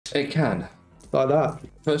It can. Like that.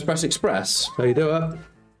 First Press Express, How you do it?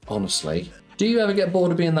 honestly. Do you ever get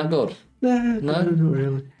bored of being that good? Nah, no, not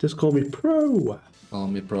really. Just call me Pro. Call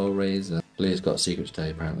me Pro Razor. Leah's got a secret to tell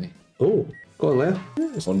you, apparently. Oh, go on, Leah.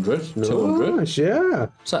 100, 200. Nice, yeah.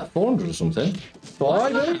 Is that 400 or something?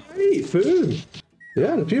 588, boom.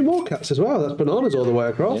 Yeah, and a few more cats as well. That's bananas all the way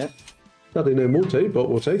across. Yeah. Sadly, no multi, but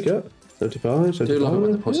we'll take it. 75, 75. Do love it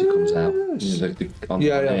when the pussy comes out. Yes.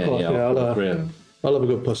 Yeah, Of course, I love a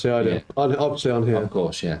good pussy, I do. Yeah. Obviously on here. Of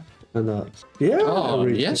course, yeah. And that's... Yeah. Oh,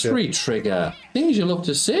 yes, Retrigger. Things you love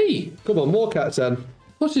to see. Come on, more cats then.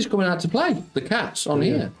 Pussy's coming out to play. The cats on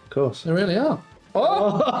here. Of course. They really are.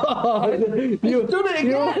 Oh! You've done it again.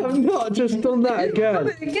 You have not just done that again.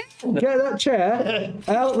 Get that chair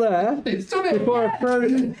out there It's done it before again. I throw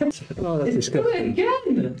it. Oh, that's disgusting.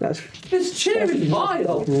 Again. That's This chair is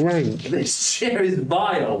vile. rank. This chair is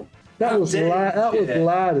vile. That was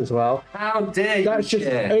loud as well. How dare you? That's just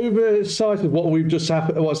chair. oversighted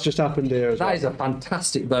what's just happened here as well. That is a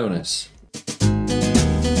fantastic bonus.